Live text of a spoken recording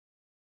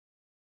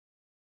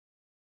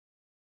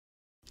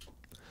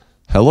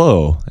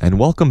Hello, and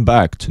welcome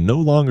back to No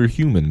Longer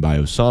Human by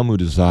Osamu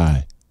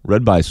Dazai,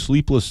 read by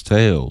Sleepless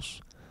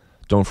Tales.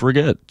 Don't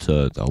forget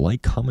to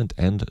like, comment,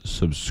 and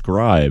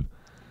subscribe.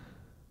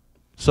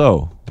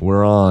 So,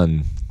 we're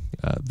on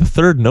the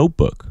third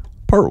notebook,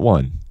 part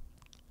 1.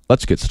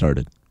 Let's get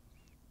started.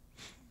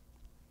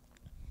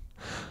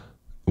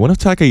 One of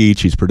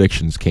Takaichi's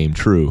predictions came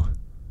true.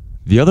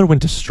 The other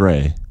went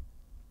astray.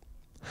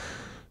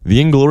 The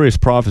inglorious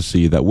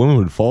prophecy that women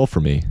would fall for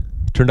me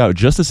turned out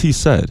just as he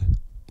said.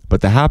 But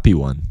the happy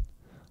one,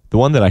 the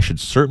one that I should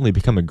certainly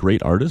become a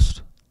great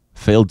artist,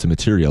 failed to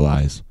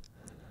materialize.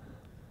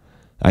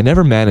 I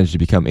never managed to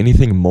become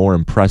anything more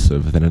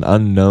impressive than an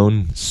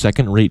unknown,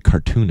 second-rate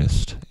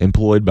cartoonist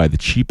employed by the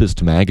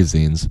cheapest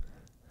magazines.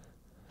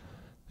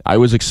 I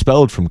was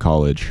expelled from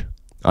college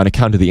on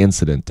account of the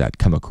incident at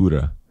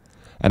Kamakura,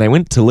 and I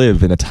went to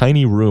live in a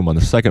tiny room on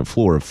the second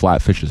floor of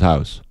Flatfish's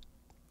house.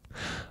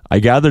 I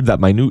gathered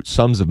that minute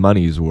sums of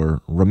monies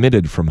were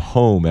remitted from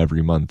home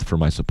every month for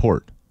my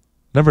support.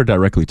 Never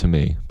directly to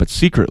me, but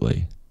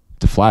secretly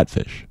to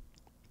Flatfish.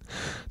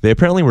 They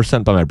apparently were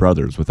sent by my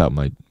brothers without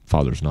my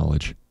father's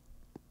knowledge.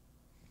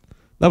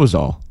 That was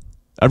all.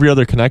 Every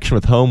other connection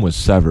with home was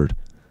severed.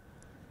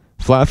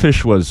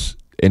 Flatfish was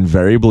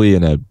invariably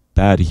in a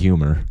bad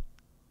humor.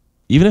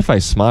 Even if I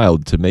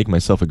smiled to make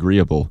myself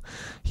agreeable,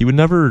 he would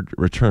never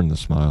return the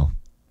smile.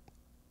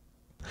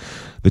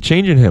 The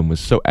change in him was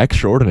so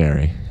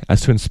extraordinary as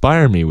to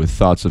inspire me with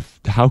thoughts of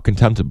how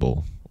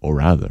contemptible, or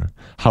rather,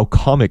 how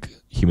comic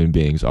human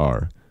beings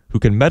are, who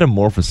can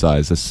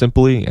metamorphosize as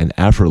simply and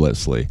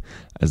effortlessly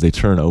as they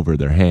turn over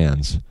their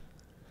hands.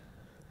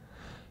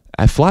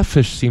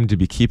 Flatfish seemed to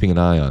be keeping an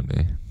eye on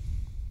me,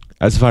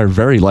 as if I were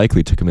very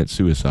likely to commit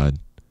suicide.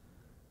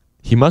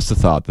 He must have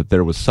thought that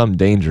there was some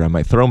danger I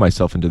might throw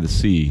myself into the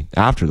sea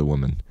after the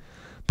woman,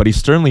 but he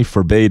sternly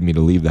forbade me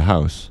to leave the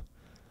house.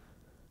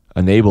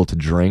 Unable to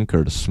drink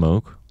or to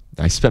smoke,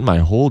 I spent my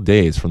whole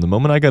days from the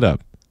moment I got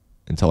up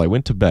until I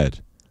went to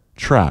bed,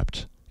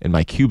 trapped in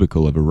my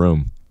cubicle of a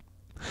room,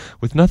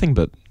 with nothing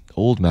but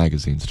old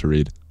magazines to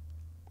read.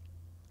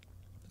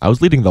 I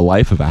was leading the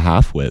life of a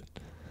half-wit,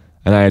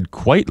 and I had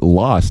quite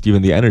lost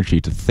even the energy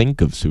to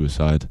think of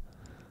suicide.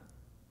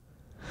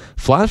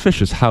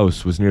 Flatfish's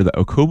house was near the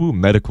Okobu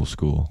Medical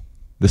School.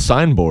 The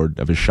signboard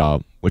of his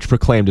shop, which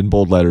proclaimed in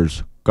bold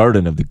letters,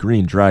 "Garden of the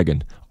Green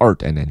Dragon,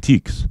 Art and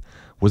Antiques,"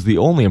 was the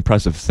only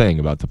impressive thing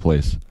about the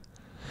place.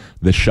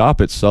 The shop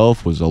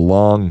itself was a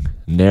long,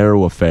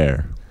 narrow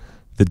affair,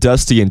 the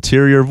dusty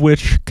interior of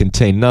which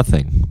contained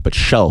nothing but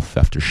shelf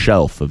after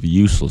shelf of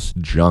useless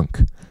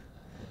junk.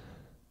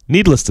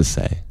 Needless to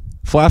say,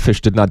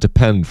 Flatfish did not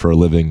depend for a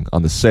living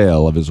on the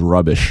sale of his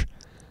rubbish.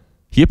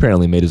 He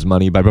apparently made his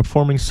money by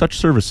performing such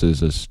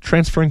services as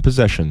transferring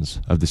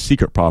possessions of the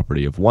secret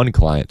property of one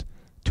client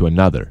to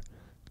another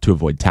to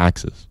avoid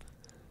taxes.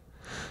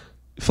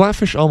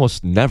 Flatfish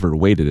almost never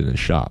waited in his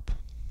shop.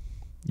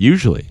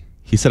 Usually,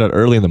 he set out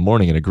early in the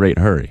morning in a great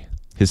hurry,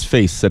 his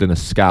face set in a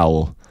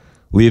scowl,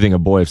 leaving a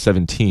boy of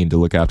 17 to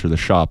look after the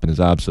shop in his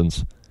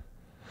absence.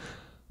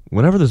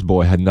 Whenever this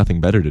boy had nothing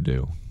better to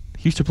do,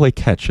 he used to play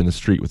catch in the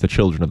street with the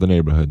children of the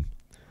neighborhood.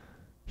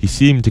 He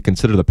seemed to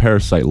consider the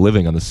parasite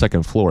living on the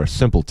second floor a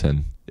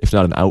simpleton, if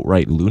not an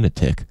outright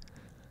lunatic.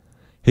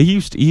 He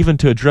used even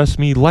to address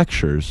me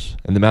lectures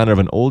in the manner of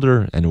an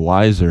older and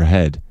wiser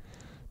head.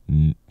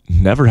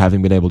 Never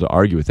having been able to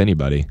argue with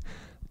anybody,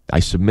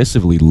 I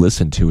submissively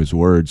listened to his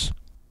words,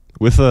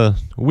 with a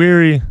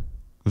weary,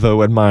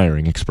 though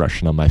admiring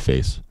expression on my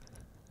face.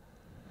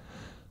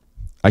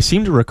 I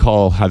seem to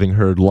recall having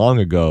heard long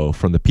ago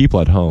from the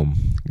people at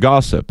home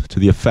gossip to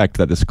the effect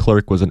that this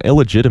clerk was an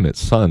illegitimate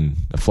son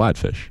of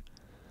Flatfish,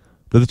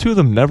 though the two of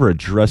them never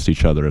addressed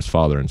each other as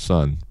father and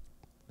son.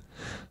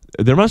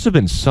 There must have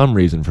been some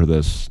reason for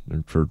this,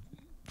 for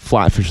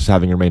Flatfish's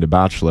having remained a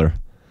bachelor,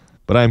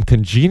 but I am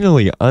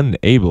congenially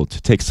unable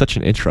to take such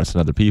an interest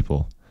in other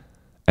people,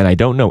 and I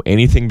don't know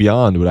anything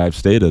beyond what I have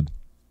stated.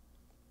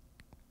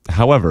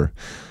 However,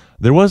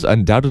 there was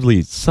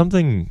undoubtedly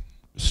something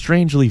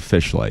strangely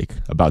fish-like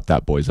about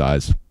that boy's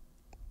eyes,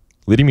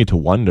 leading me to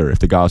wonder if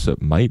the gossip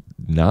might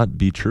not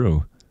be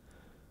true.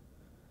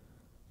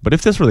 But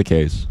if this were the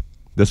case,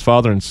 this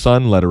father and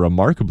son led a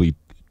remarkably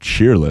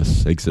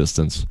cheerless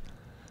existence.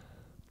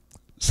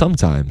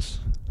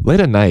 Sometimes, late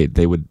at night,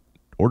 they would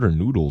order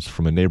noodles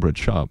from a neighborhood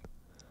shop,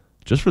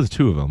 just for the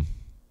two of them,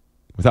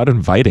 without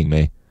inviting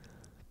me,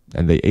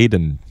 and they ate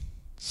in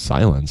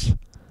silence,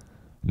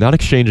 not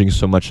exchanging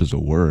so much as a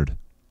word.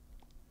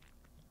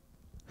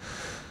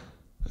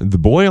 The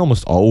boy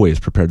almost always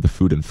prepared the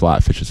food in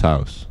Flatfish's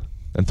house,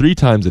 and 3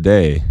 times a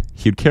day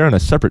he would carry on a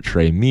separate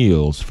tray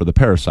meals for the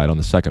parasite on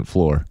the second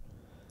floor.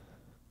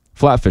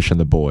 Flatfish and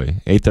the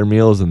boy ate their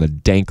meals in the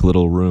dank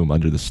little room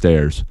under the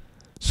stairs,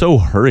 so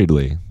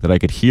hurriedly that I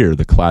could hear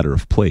the clatter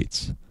of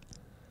plates.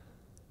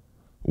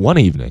 One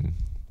evening,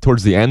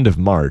 towards the end of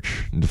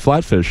March,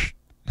 Flatfish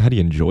had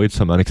he enjoyed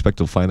some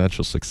unexpected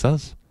financial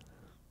success?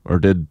 Or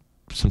did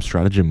some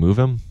stratagem move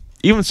him?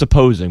 Even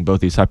supposing both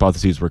these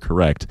hypotheses were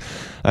correct,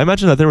 I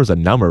imagine that there was a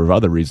number of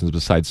other reasons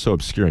besides so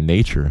obscure in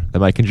nature that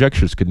my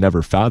conjectures could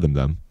never fathom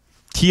them.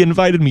 He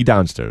invited me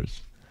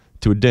downstairs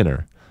to a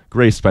dinner,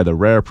 graced by the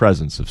rare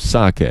presence of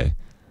sake.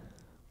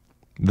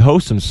 The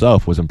host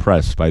himself was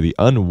impressed by the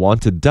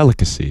unwanted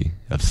delicacy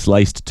of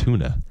sliced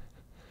tuna,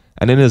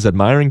 and in his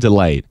admiring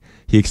delight,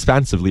 he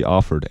expansively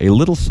offered a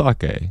little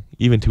sake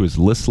even to his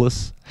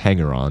listless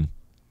hanger-on.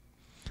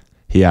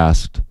 He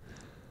asked,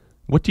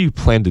 "What do you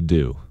plan to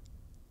do?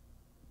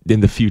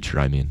 In the future,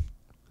 I mean."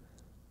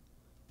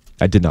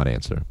 I did not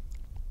answer,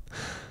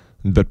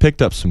 but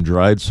picked up some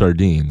dried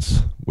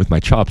sardines with my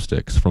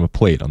chopsticks from a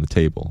plate on the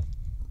table.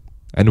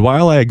 And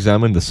while I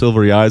examined the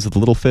silvery eyes of the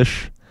little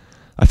fish,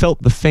 I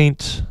felt the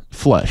faint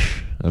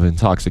flush of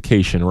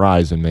intoxication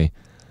rise in me.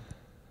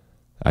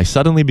 I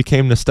suddenly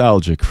became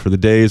nostalgic for the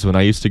days when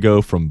I used to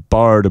go from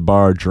bar to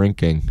bar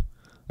drinking,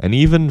 and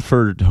even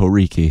for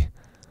horiki.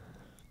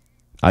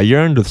 I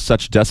yearned with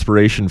such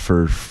desperation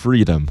for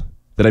freedom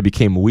that I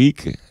became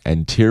weak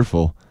and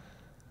tearful.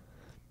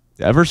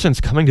 Ever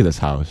since coming to this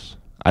house,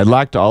 I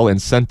lacked all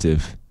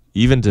incentive,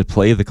 even to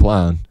play the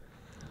clown.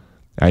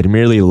 I had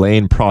merely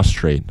lain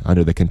prostrate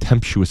under the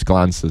contemptuous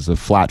glances of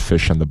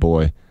Flatfish and the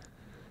boy.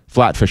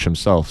 Flatfish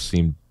himself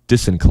seemed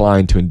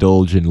disinclined to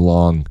indulge in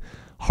long,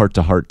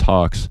 heart-to-heart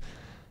talks,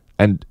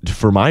 and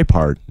for my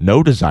part,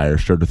 no desire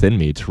stirred within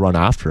me to run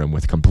after him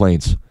with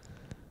complaints.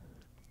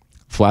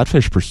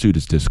 Flatfish pursued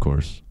his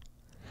discourse.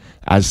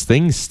 "As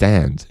things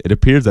stand, it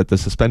appears that the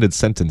suspended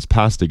sentence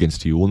passed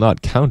against you will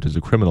not count as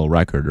a criminal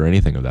record or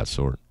anything of that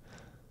sort.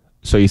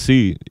 So you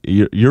see,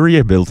 your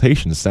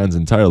rehabilitation stands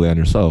entirely on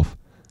yourself.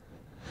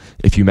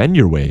 If you mend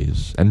your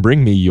ways and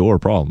bring me your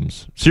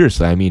problems,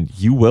 seriously, I mean,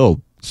 you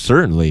will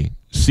certainly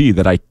see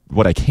that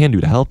what I can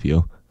do to help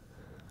you."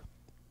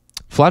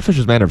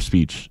 Flatfish's manner of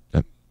speech,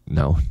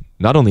 no,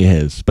 not only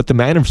his, but the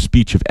manner of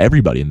speech of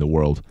everybody in the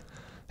world,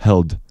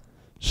 held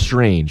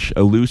strange,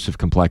 elusive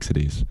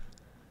complexities,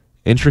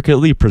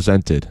 intricately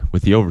presented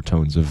with the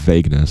overtones of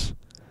vagueness.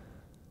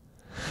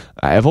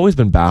 I have always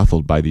been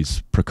baffled by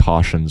these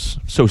precautions,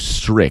 so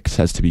strict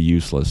as to be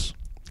useless,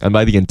 and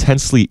by the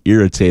intensely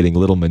irritating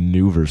little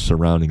maneuvers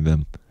surrounding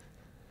them.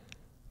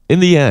 In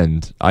the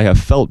end, I have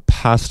felt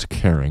past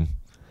caring.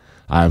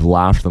 I have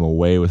laughed them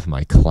away with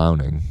my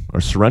clowning,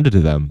 or surrendered to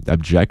them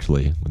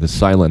abjectly with a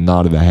silent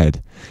nod of the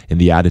head in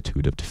the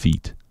attitude of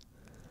defeat.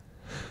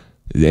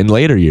 In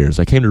later years,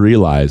 I came to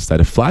realize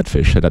that if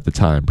Flatfish had at the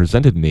time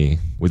presented me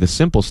with a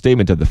simple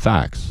statement of the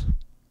facts,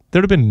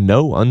 there would have been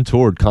no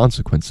untoward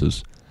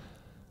consequences.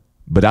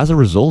 But as a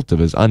result of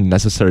his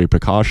unnecessary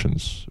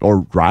precautions,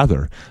 or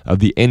rather, of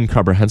the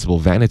incomprehensible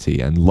vanity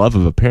and love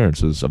of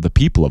appearances of the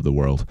people of the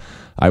world,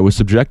 I was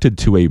subjected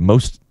to a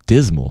most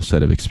dismal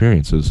set of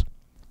experiences.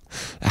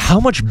 How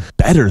much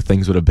better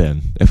things would have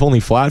been if only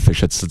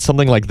Flatfish had said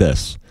something like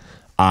this: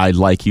 "I'd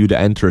like you to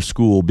enter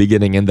school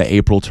beginning in the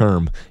April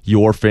term.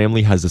 Your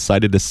family has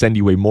decided to send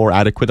you a more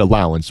adequate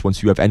allowance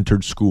once you have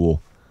entered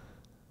school."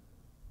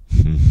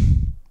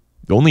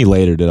 Only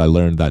later did I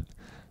learn that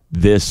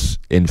this,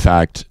 in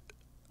fact,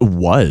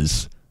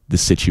 was the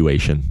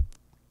situation.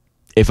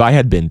 If I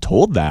had been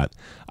told that,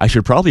 I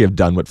should probably have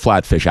done what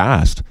Flatfish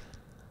asked.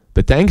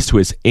 But thanks to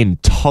his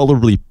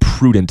intolerably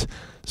prudent,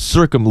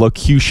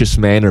 circumlocucious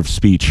manner of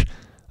speech,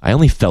 I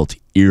only felt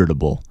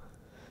irritable,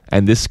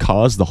 and this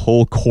caused the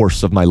whole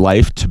course of my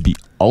life to be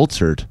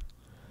altered.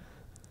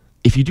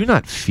 If you do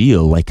not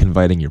feel like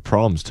confiding your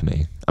problems to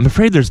me, I'm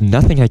afraid there's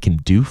nothing I can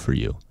do for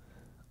you.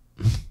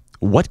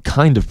 What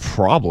kind of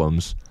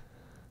problems?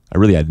 I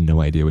really had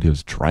no idea what he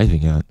was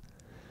driving at.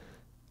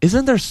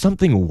 Isn't there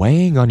something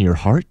weighing on your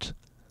heart?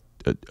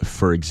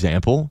 For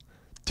example?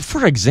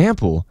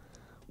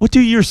 What do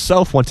you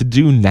yourself want to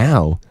do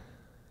now?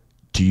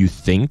 Do you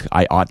think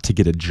I ought to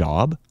get a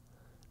job?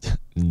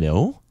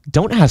 No?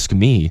 Don't ask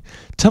me.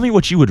 Tell me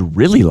what you would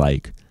really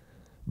like.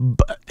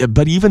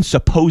 But even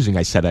supposing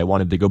I said I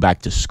wanted to go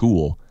back to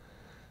school.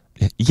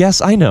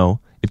 Yes, I know.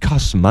 It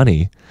costs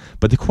money.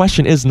 But the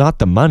question is not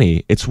the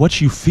money. It's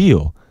what you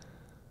feel.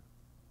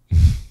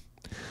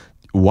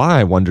 Why,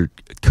 I wonder,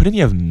 couldn't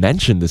you have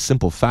mentioned the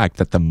simple fact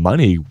that the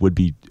money would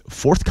be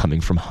forthcoming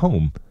from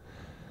home?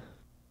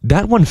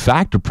 That one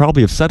fact would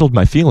probably have settled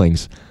my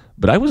feelings,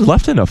 but I was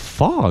left in a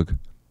fog.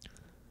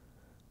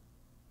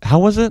 How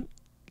was it?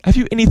 Have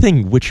you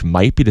anything which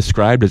might be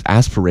described as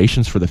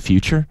aspirations for the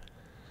future?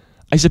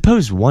 I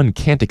suppose one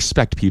can't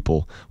expect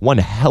people. One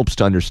helps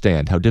to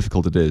understand how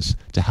difficult it is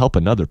to help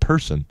another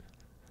person.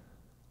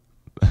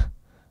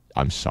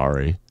 I'm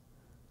sorry.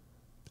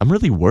 I'm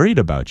really worried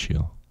about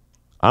you.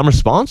 I'm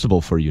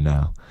responsible for you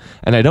now,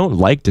 and I don't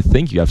like to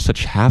think you have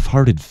such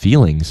half-hearted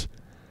feelings.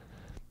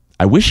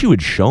 I wish you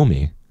would show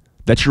me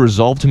that you're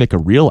resolved to make a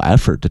real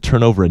effort to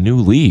turn over a new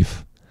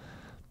leaf.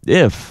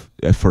 If,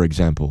 for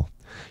example,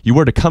 you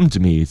were to come to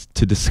me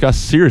to discuss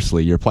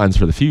seriously your plans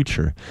for the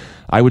future,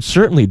 I would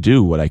certainly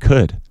do what I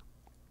could.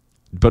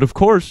 But of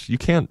course, you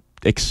can't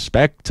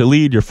expect to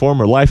lead your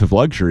former life of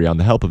luxury on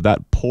the help of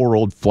that poor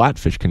old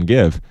Flatfish can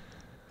give.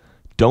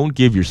 Don't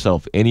give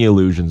yourself any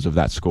illusions of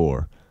that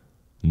score.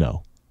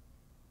 No.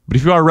 But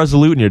if you are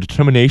resolute in your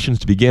determinations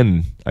to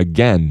begin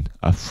again,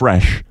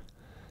 afresh,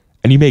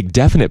 and you make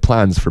definite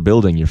plans for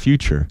building your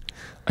future,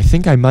 I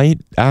think I might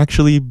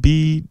actually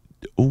be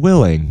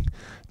willing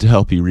to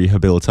help you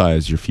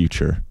rehabilitize your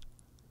future.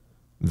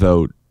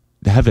 Though,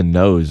 heaven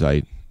knows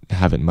I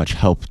haven't much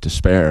help to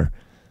spare.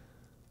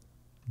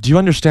 Do you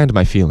understand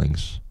my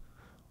feelings?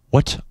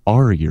 What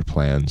are your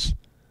plans?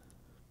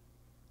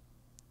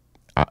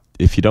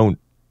 If you don't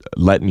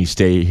let me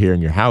stay here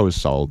in your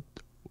house, I'll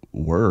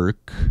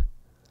work.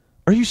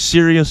 Are you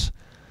serious?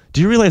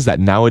 Do you realize that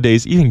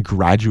nowadays, even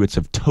graduates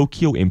of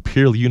Tokyo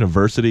Imperial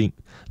University...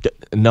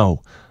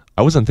 No,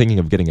 I wasn't thinking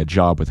of getting a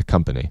job with a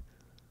company.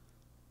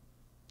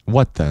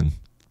 What then?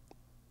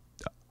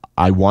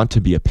 I want to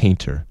be a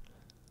painter.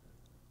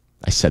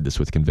 I said this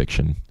with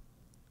conviction.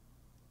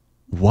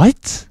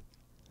 What?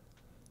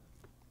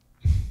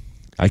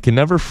 I can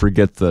never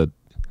forget the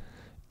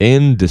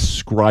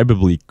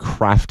indescribably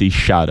crafty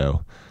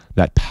shadow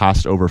that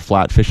passed over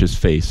Flatfish's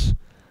face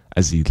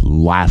as he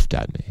laughed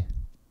at me,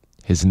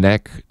 his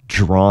neck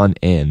drawn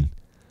in.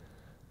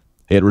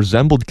 It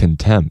resembled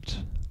contempt,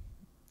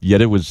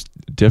 yet it was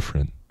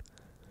different.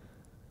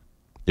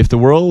 If the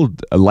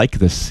world, like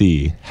the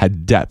sea,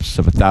 had depths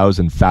of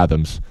 1,000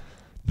 fathoms,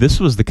 this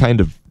was the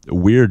kind of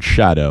weird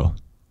shadow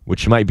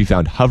which might be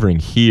found hovering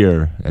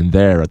here and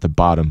there at the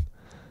bottom.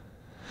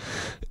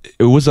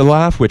 It was a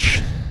laugh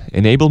which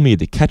enabled me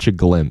to catch a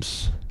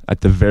glimpse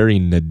at the very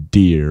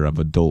nadir of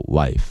adult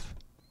life.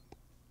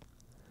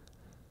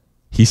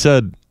 He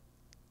said,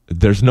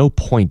 "There's no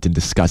point in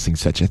discussing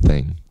such a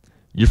thing.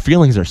 Your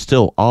feelings are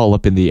still all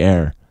up in the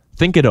air.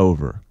 Think it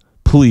over.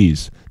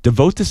 Please,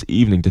 devote this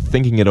evening to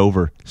thinking it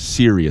over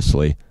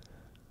seriously."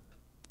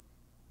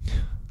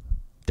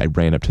 I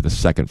ran up to the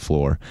second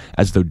floor,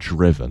 as though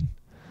driven.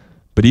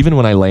 But even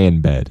when I lay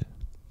in bed,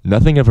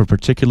 nothing of a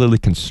particularly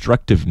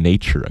constructive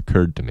nature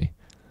occurred to me.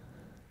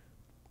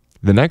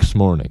 The next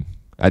morning,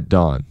 at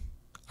dawn,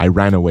 I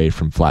ran away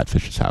from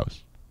Flatfish's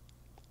house.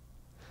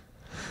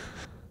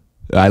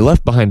 I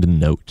left behind a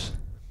note,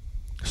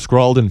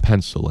 scrawled in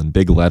pencil in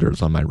big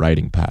letters on my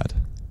writing pad.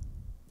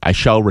 "I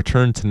shall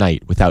return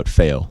tonight without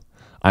fail.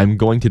 I am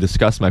going to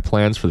discuss my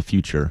plans for the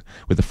future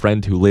with a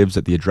friend who lives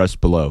at the address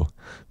below.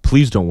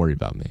 Please don't worry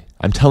about me.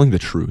 I'm telling the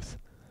truth."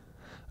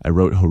 I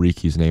wrote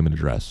Horiki's name and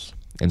address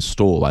and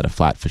stole out of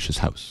Flatfish's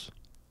house.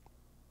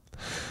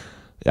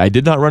 I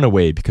did not run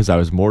away because I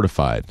was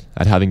mortified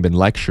at having been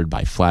lectured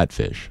by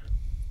Flatfish.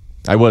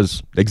 I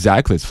was,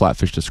 exactly as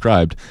Flatfish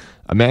described,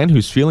 a man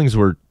whose feelings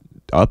were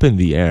up in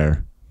the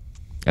air,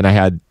 and I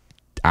had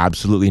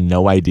absolutely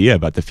no idea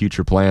about the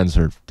future plans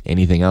or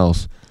anything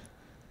else.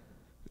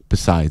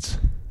 Besides,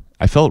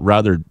 I felt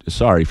rather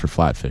sorry for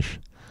Flatfish,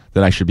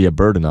 that I should be a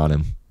burden on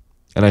him,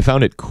 and I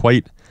found it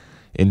quite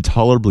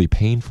intolerably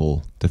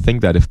painful to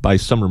think that if by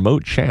some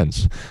remote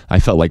chance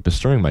I felt like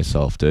bestirring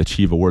myself to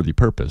achieve a worthy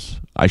purpose,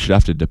 I should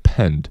have to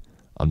depend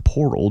on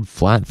poor old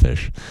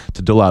Flatfish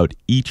to dole out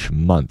each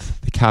month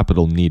the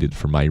capital needed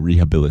for my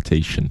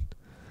rehabilitation.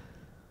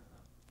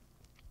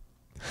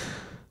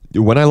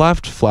 When I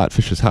left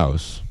Flatfish's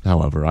house,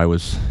 however, I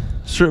was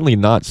certainly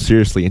not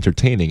seriously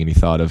entertaining any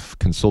thought of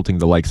consulting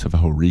the likes of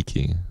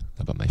Horiki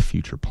about my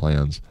future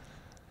plans.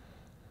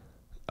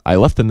 I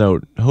left the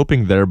note,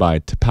 hoping thereby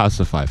to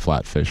pacify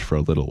Flatfish for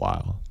a little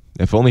while,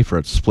 if only for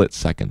a split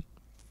second.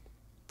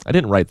 I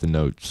didn't write the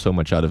note so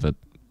much out of a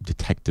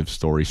detective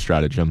story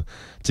stratagem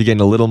to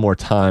gain a little more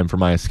time for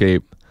my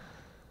escape,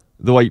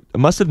 though I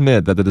must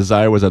admit that the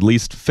desire was at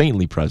least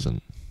faintly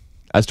present,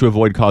 as to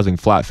avoid causing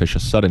Flatfish a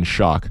sudden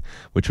shock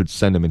which would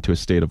send him into a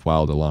state of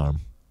wild alarm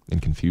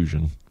and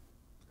confusion.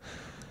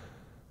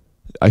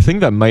 I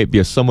think that might be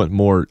a somewhat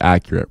more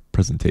accurate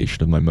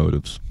presentation of my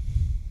motives.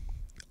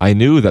 I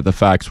knew that the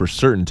facts were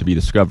certain to be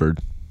discovered,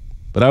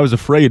 but I was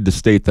afraid to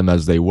state them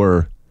as they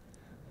were.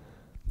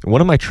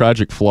 One of my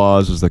tragic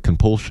flaws is the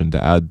compulsion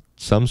to add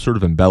some sort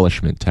of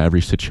embellishment to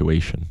every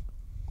situation,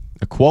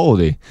 a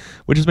quality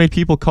which has made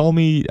people call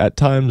me at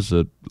times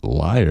a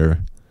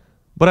liar.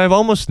 But I've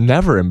almost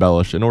never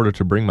embellished in order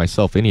to bring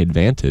myself any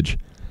advantage.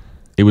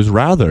 It was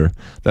rather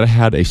that I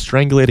had a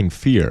strangulating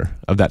fear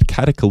of that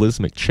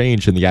cataclysmic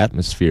change in the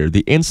atmosphere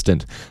the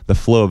instant the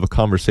flow of a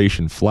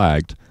conversation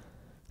flagged.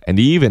 And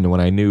even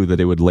when I knew that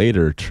it would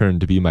later turn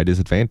to be my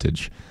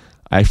disadvantage,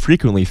 I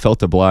frequently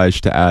felt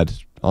obliged to add,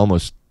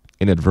 almost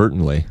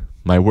inadvertently,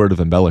 my word of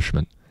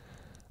embellishment,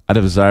 out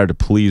of desire to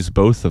please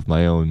both of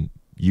my own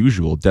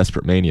usual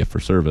desperate mania for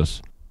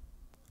service.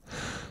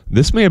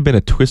 This may have been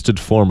a twisted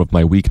form of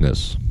my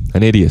weakness,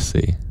 an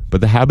idiocy,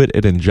 but the habit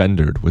it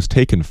engendered was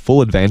taken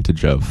full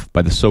advantage of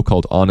by the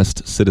so-called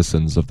honest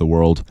citizens of the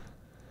world.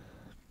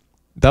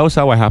 That was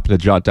how I happened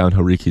to jot down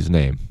Horiki's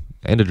name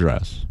and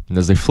address, and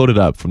as they floated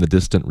up from the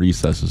distant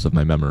recesses of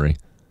my memory.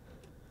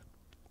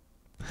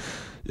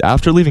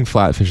 After leaving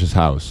Flatfish's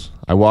house,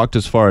 I walked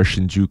as far as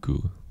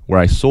Shinjuku, where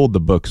I sold the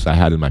books I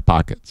had in my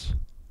pockets.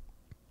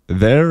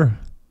 There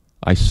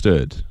I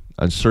stood,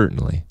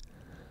 uncertainly,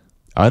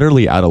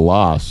 utterly at a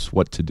loss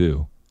what to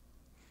do.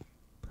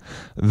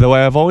 Though I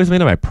have always made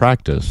it my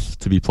practice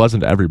to be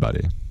pleasant to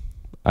everybody,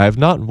 I have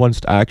not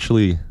once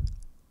actually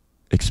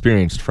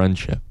experienced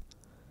friendship.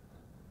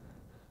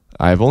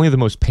 I have only the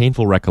most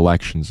painful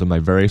recollections of my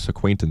various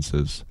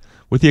acquaintances,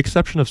 with the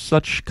exception of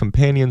such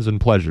companions in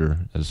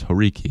pleasure as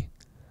Horiki.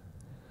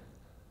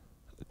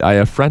 I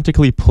have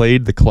frantically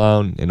played the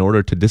clown in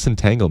order to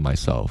disentangle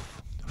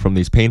myself from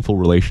these painful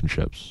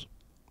relationships,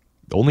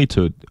 only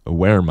to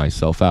wear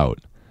myself out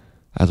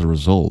as a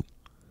result.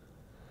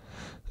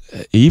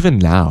 Even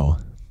now,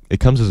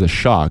 it comes as a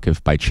shock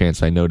if by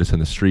chance I notice in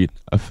the street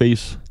a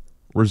face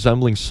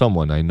resembling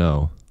someone I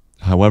know,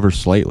 however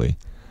slightly,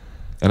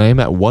 and I am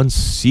at once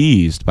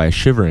seized by a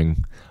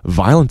shivering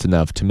violent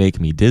enough to make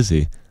me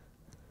dizzy.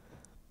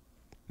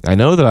 I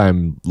know that I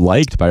am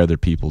liked by other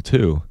people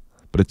too,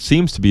 but it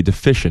seems to be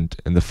deficient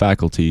in the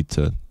faculty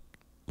to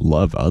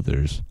love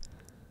others.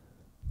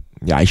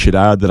 I should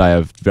add that I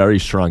have very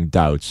strong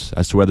doubts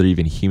as to whether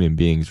even human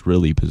beings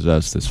really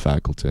possess this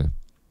faculty.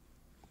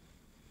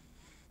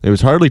 It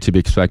was hardly to be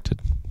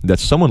expected that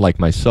someone like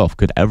myself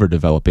could ever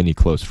develop any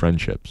close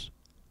friendships.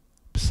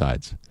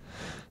 Besides,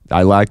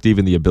 I lacked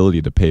even the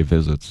ability to pay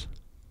visits.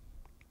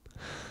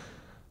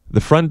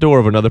 The front door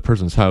of another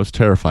person's house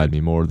terrified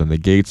me more than the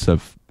gates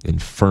of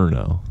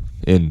Inferno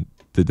in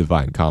the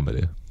Divine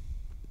Comedy.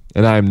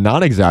 And I am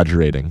not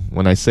exaggerating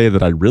when I say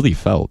that I really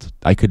felt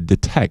I could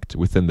detect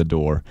within the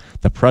door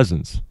the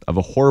presence of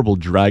a horrible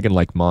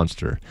dragon-like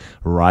monster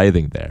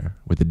writhing there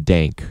with a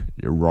dank,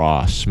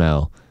 raw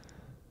smell.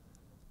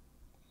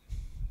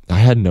 I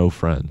had no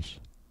friends.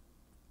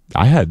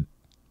 I had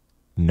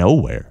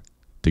nowhere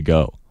to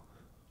go.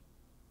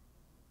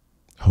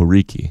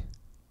 Horiki.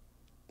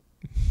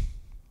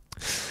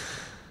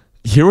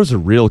 Here was a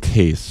real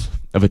case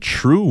of a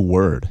true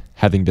word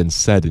having been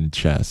said in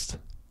jest.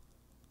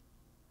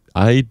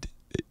 I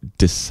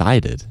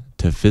decided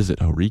to visit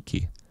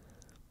Horiki,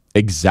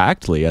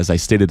 exactly as I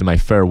stated in my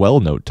farewell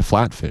note to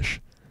Flatfish.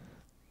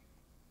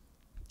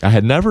 I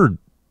had never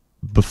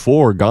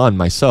before gone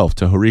myself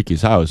to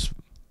Horiki's house.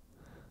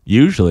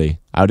 Usually,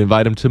 I would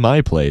invite him to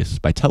my place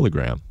by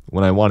telegram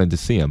when I wanted to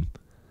see him.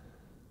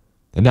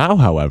 And now,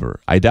 however,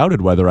 I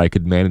doubted whether I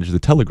could manage the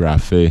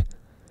telegraph fee.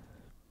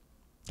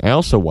 I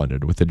also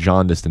wondered, with the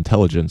jaundiced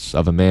intelligence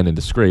of a man in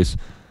disgrace,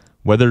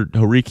 whether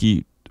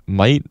Horiki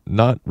might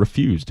not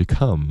refuse to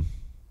come,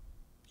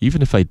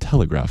 even if I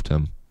telegraphed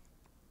him.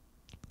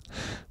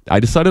 I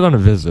decided on a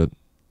visit,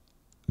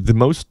 the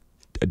most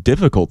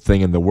difficult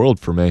thing in the world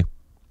for me.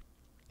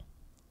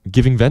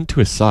 Giving vent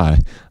to a sigh,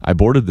 I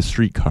boarded the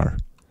streetcar.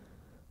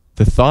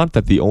 The thought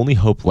that the only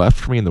hope left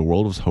for me in the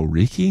world was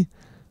Horiki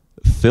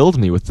filled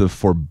me with the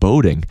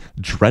foreboding,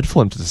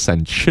 dreadful enough to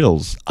send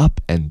chills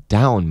up and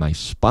down my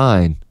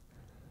spine.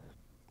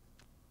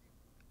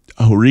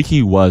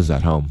 Horiki was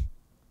at home.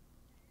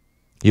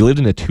 He lived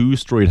in a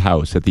 2-storied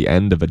house at the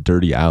end of a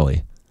dirty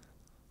alley.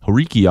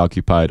 Horiki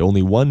occupied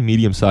only one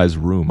medium-sized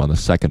room on the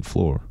second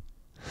floor.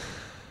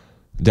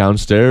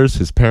 Downstairs,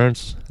 his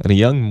parents and a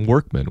young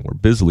workman were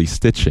busily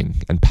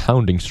stitching and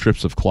pounding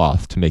strips of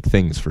cloth to make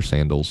things for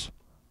sandals.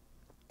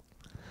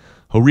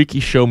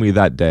 Horiki showed me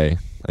that day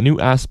a new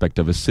aspect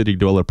of his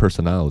city-dweller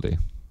personality.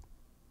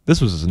 This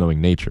was his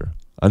knowing nature,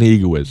 an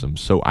egoism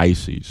so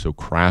icy, so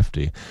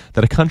crafty,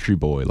 that a country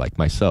boy like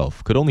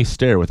myself could only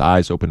stare with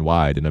eyes open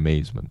wide in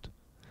amazement.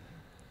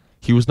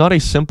 He was not a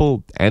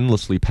simple,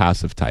 endlessly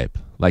passive type,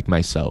 like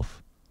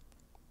myself.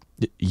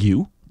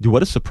 You?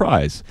 What a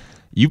surprise.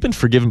 You've been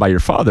forgiven by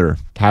your father,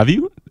 have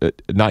you?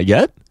 Not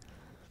yet?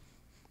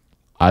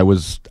 I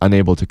was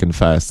unable to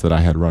confess that I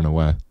had run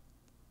away.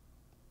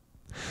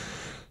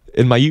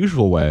 In my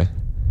usual way,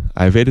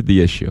 I evaded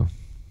the issue,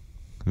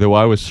 though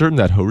I was certain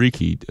that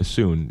Horiki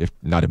soon, if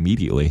not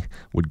immediately,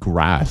 would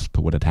grasp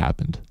what had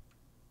happened.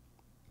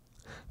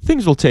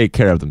 Things will take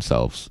care of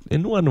themselves,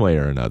 in one way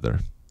or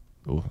another.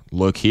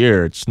 Look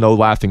here, it's no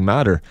laughing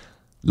matter.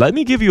 Let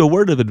me give you a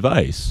word of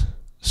advice.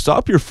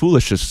 Stop your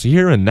foolishness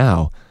here and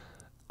now.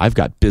 I've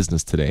got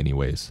business today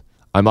anyways.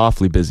 I'm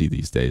awfully busy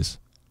these days.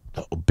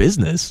 Oh,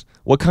 business?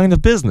 What kind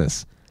of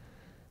business?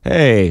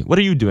 Hey, what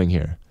are you doing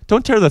here?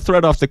 Don't tear the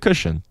thread off the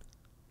cushion.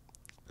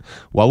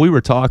 While we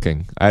were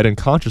talking, I had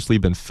unconsciously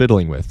been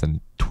fiddling with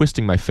and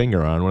twisting my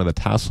finger on one of the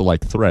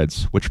tassel-like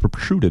threads which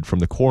protruded from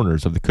the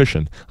corners of the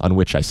cushion on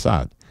which I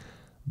sat.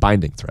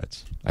 Binding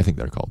threads, I think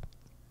they're called.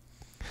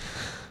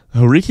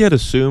 Horiki had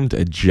assumed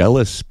a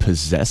jealous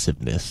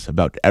possessiveness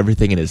about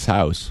everything in his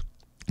house,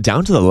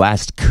 down to the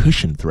last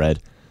cushion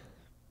thread,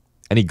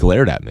 and he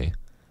glared at me,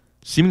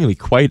 seemingly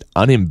quite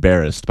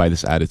unembarrassed by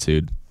this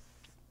attitude.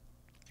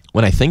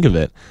 When I think of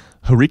it,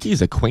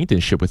 Horiki's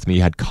acquaintanceship with me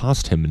had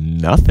cost him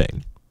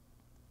nothing.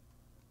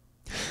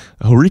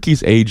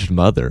 Horiki's aged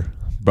mother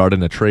brought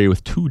in a tray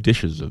with 2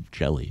 dishes of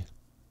jelly.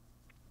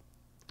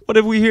 "What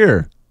have we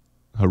here?"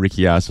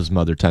 Horiki asked his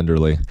mother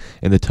tenderly,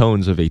 in the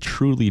tones of a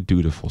truly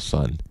dutiful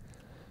son,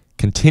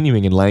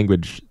 continuing in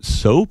language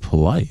so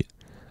polite,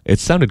 it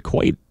sounded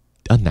quite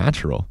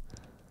unnatural.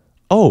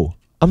 "Oh,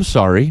 I'm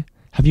sorry.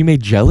 Have you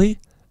made jelly?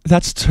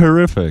 That's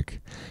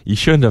terrific. You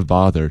shouldn't have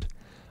bothered.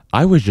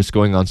 I was just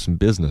going on some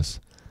business.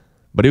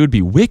 But it would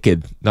be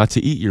wicked not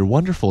to eat your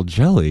wonderful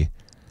jelly.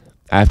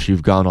 after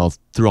you've gone all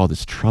through all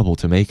this trouble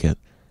to make it.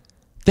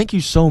 Thank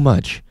you so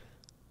much.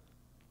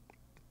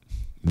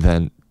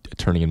 Then,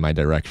 turning in my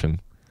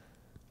direction,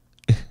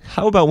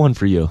 how about one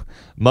for you?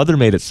 Mother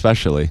made it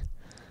specially.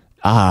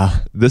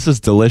 Ah, this is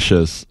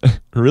delicious.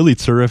 Really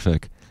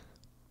terrific.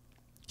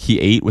 He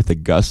ate with a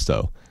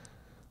gusto,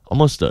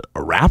 almost a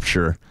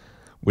rapture,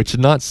 which did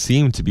not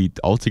seem to be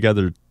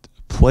altogether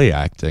play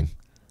acting.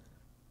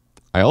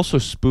 I also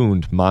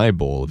spooned my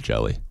bowl of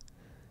jelly.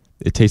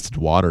 It tasted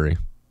watery.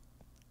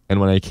 And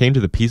when I came to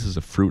the pieces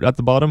of fruit at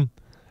the bottom,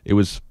 it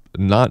was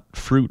not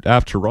fruit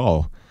after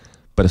all,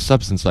 but a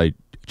substance I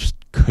just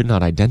could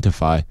not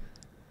identify.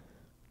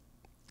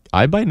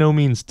 I by no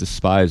means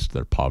despised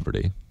their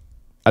poverty.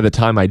 At the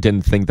time, I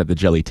didn't think that the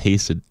jelly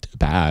tasted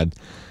bad,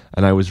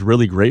 and I was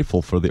really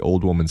grateful for the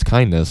old woman's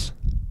kindness.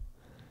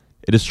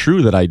 It is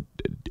true that I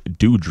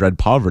do dread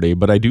poverty,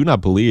 but I do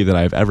not believe that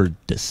I have ever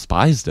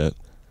despised it.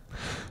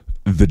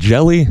 The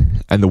jelly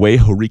and the way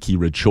Horiki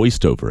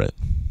rejoiced over it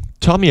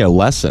taught me a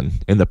lesson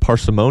in the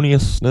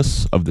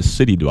parsimoniousness of the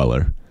city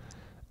dweller,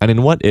 and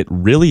in what it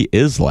really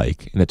is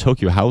like in a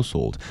Tokyo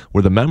household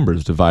where the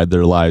members divide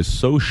their lives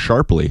so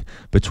sharply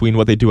between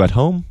what they do at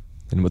home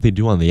and what they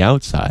do on the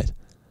outside.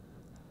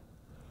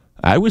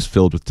 I was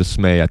filled with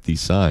dismay at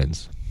these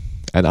signs,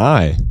 and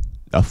I,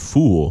 a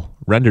fool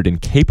rendered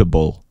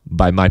incapable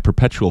by my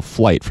perpetual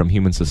flight from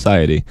human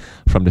society,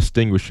 from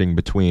distinguishing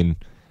between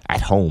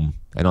at home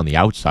and on the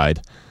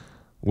outside,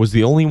 was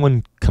the only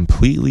one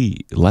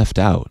completely left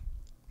out.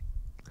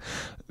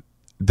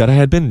 That I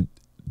had been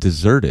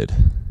deserted,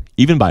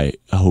 even by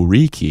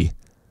Horiki.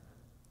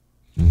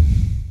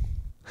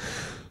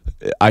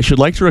 I should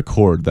like to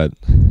record that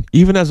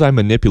even as I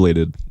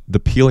manipulated the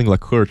peeling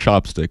liqueur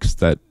chopsticks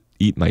that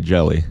eat my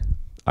jelly,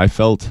 I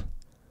felt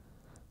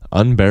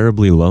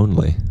unbearably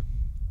lonely.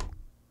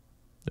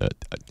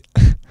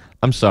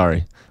 I'm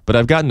sorry, but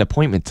I've got an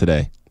appointment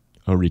today,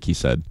 Horiki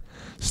said,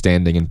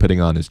 standing and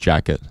putting on his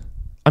jacket.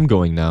 I'm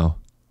going now.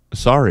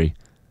 Sorry.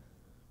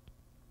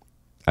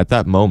 At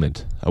that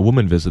moment, a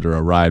woman visitor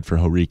arrived for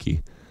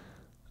Horiki.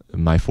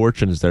 My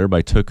fortunes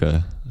thereby took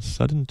a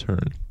sudden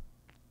turn.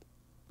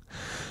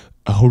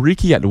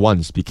 Horiki at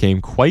once became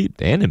quite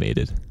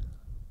animated.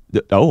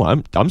 Oh,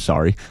 I'm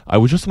sorry. I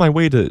was just on my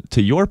way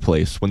to your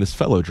place when this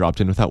fellow dropped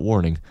in without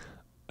warning.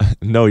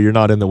 No, you're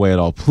not in the way at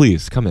all.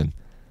 Please, come in.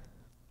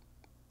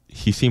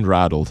 He seemed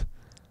rattled.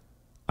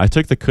 I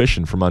took the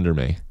cushion from under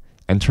me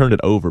and turned it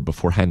over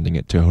before handing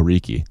it to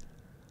Horiki.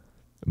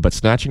 But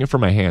snatching it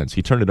from my hands,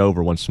 he turned it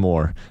over once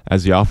more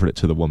as he offered it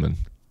to the woman.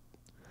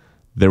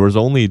 There was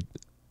only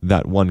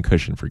that one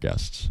cushion for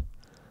guests,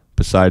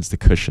 besides the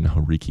cushion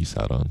Horiki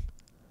sat on.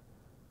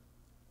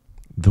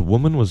 The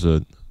woman was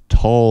a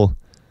tall,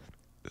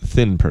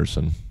 thin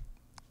person.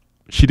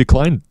 She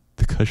declined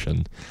the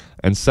cushion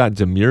and sat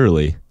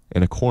demurely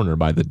in a corner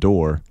by the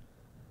door.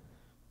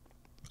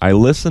 I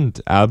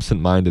listened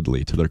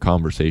absent-mindedly to their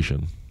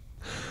conversation.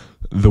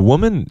 The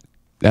woman,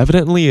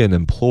 evidently an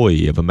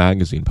employee of a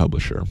magazine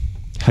publisher,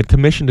 had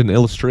commissioned an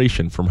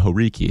illustration from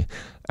Horiki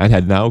and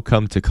had now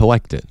come to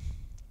collect it.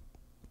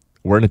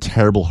 We're in a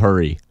terrible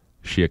hurry,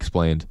 she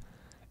explained.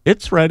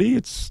 It's ready.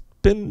 It's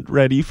been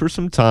ready for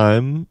some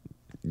time.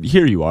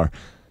 Here you are.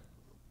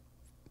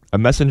 A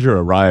messenger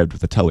arrived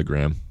with a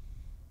telegram.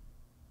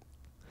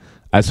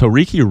 As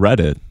Horiki read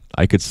it,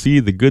 I could see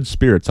the good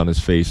spirits on his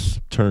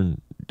face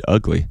turn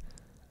ugly.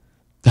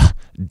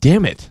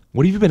 Damn it!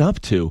 What have you been up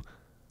to?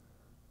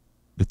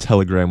 The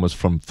telegram was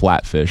from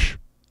Flatfish.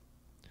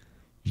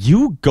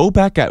 You go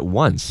back at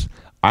once.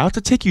 I'll have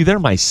to take you there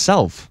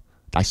myself,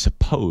 I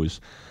suppose.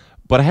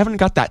 But I haven't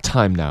got that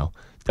time now.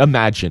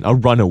 Imagine a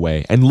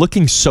runaway and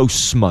looking so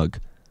smug.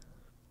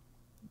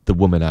 The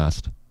woman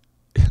asked.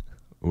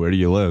 Where do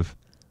you live?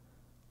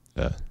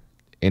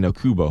 In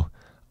Okubo,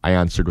 I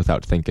answered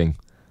without thinking.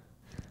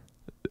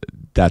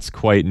 That's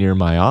quite near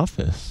my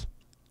office,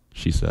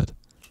 she said.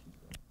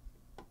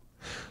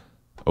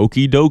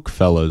 Okie doke,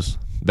 fellas.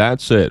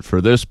 That's it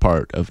for this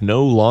part of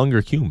No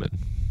Longer Human.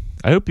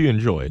 I hope you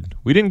enjoyed.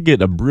 We didn't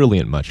get a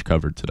brilliant much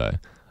covered today.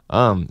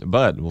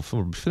 But we'll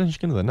finish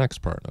into the next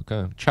part,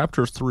 okay?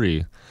 Chapter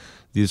 3.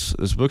 This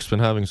book's been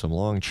having some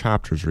long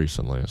chapters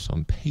recently, so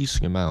I'm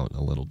pacing them out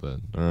a little bit,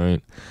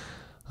 alright?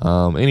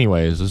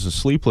 Anyways, this is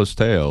Sleepless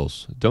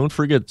Tales. Don't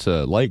forget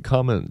to like,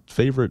 comment,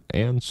 favorite,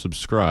 and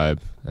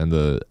subscribe, and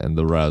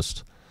the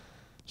rest.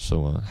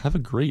 So, have a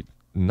great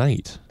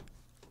night.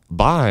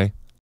 Bye!